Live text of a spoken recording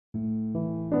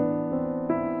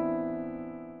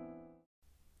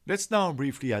Let's now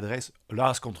briefly address a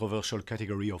last controversial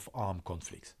category of armed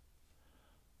conflicts.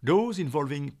 Those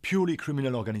involving purely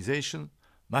criminal organizations,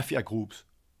 mafia groups,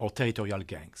 or territorial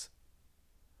gangs.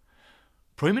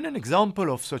 Prominent examples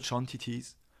of such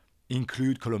entities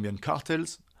include Colombian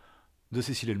cartels, the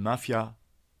Sicilian mafia,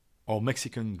 or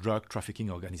Mexican drug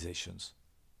trafficking organizations.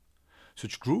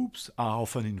 Such groups are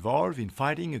often involved in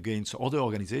fighting against other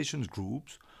organizations,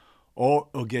 groups, or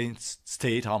against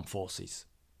state armed forces.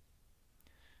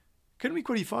 Can we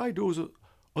qualify those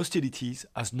hostilities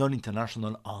as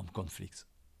non-international armed conflicts?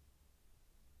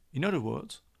 In other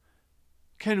words,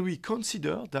 can we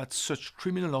consider that such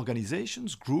criminal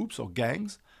organizations, groups, or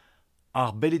gangs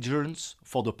are belligerents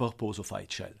for the purpose of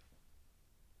IHL?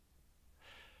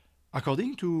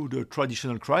 According to the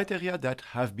traditional criteria that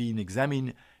have been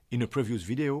examined in a previous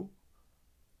video,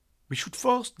 we should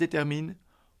first determine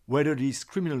whether these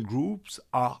criminal groups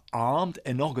are armed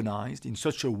and organized in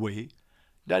such a way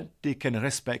that they can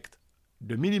respect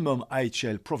the minimum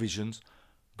IHL provisions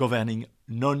governing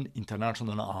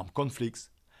non-international armed conflicts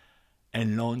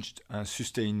and launched and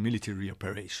sustained military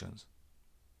operations.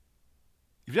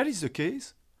 If that is the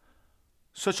case,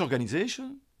 such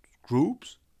organizations,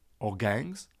 groups, or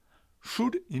gangs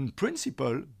should in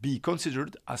principle be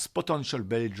considered as potential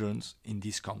belligerents in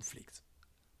this conflict.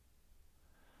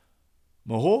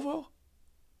 Moreover,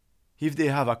 if they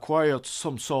have acquired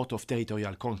some sort of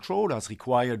territorial control as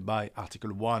required by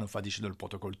Article 1 of Additional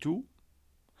Protocol 2,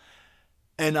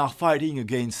 and are fighting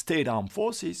against state armed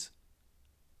forces,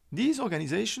 these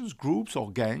organizations, groups,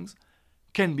 or gangs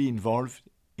can be involved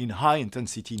in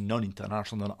high-intensity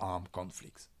non-international armed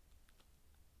conflicts.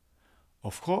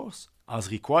 Of course,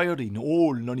 as required in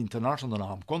all non-international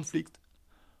armed conflicts,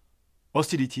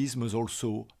 hostilities must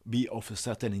also be of a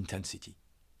certain intensity.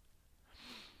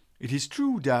 It is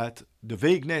true that the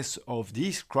vagueness of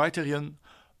this criterion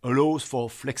allows for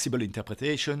flexible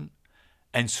interpretation,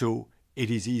 and so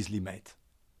it is easily met.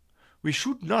 We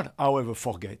should not, however,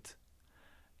 forget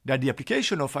that the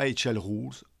application of IHL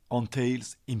rules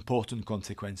entails important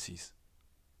consequences.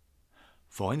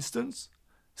 For instance,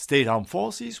 state armed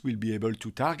forces will be able to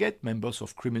target members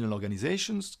of criminal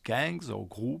organizations, gangs, or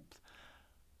groups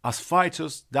as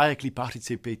fighters directly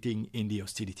participating in the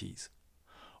hostilities,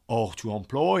 or to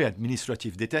employ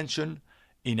administrative detention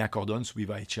in accordance with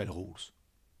IHL rules.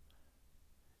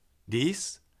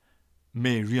 This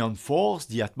may reinforce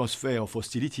the atmosphere of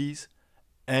hostilities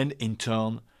and, in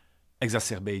turn,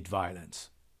 exacerbate violence.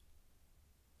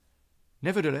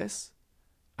 Nevertheless,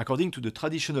 according to the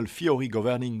traditional theory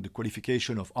governing the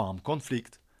qualification of armed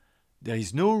conflict, there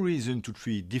is no reason to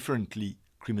treat differently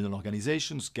criminal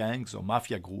organizations, gangs, or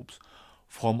mafia groups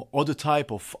from other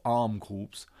types of armed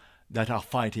groups that are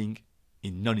fighting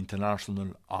in non-international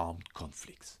armed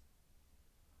conflicts.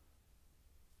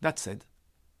 That said,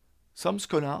 some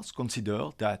scholars consider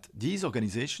that these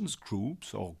organizations,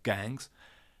 groups, or gangs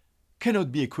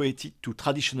cannot be equated to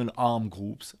traditional armed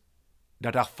groups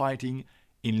that are fighting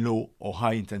in low or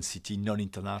high-intensity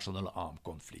non-international armed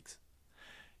conflicts.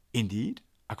 Indeed,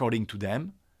 according to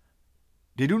them,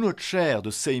 they do not share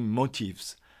the same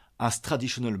motives as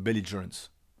traditional belligerents.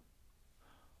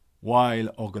 While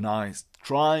organized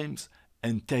crimes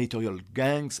and territorial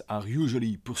gangs are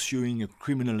usually pursuing a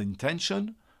criminal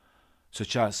intention,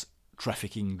 such as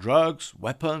trafficking drugs,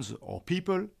 weapons, or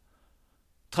people,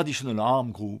 traditional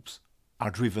armed groups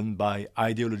are driven by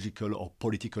ideological or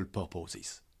political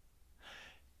purposes.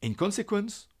 In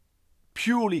consequence,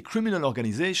 purely criminal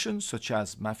organizations such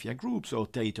as mafia groups or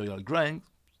territorial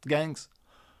gangs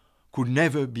could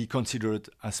never be considered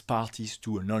as parties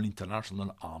to a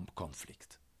non-international armed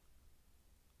conflict.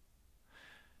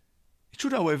 It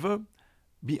should, however,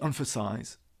 be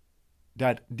emphasized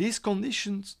that these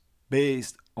conditions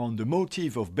based on the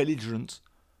motive of belligerence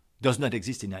does not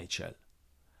exist in IHL.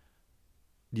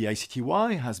 The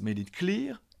ICTY has made it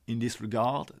clear in this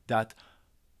regard that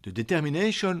the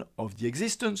determination of the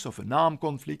existence of an armed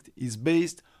conflict is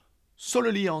based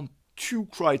solely on two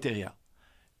criteria: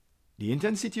 the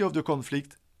intensity of the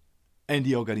conflict and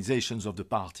the organizations of the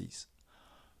parties.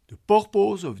 The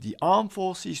purpose of the armed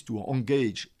forces to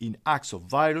engage in acts of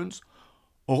violence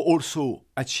or also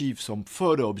achieve some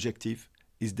further objective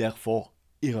is therefore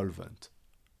irrelevant.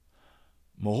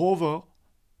 Moreover,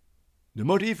 the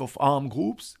motive of armed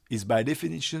groups is by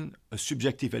definition a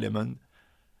subjective element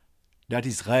that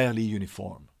is rarely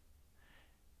uniform.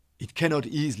 It cannot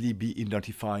easily be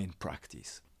identified in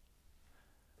practice.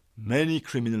 Many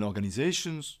criminal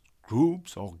organizations,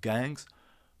 groups, or gangs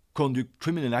conduct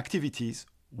criminal activities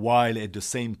while at the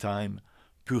same time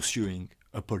pursuing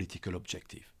a political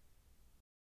objective.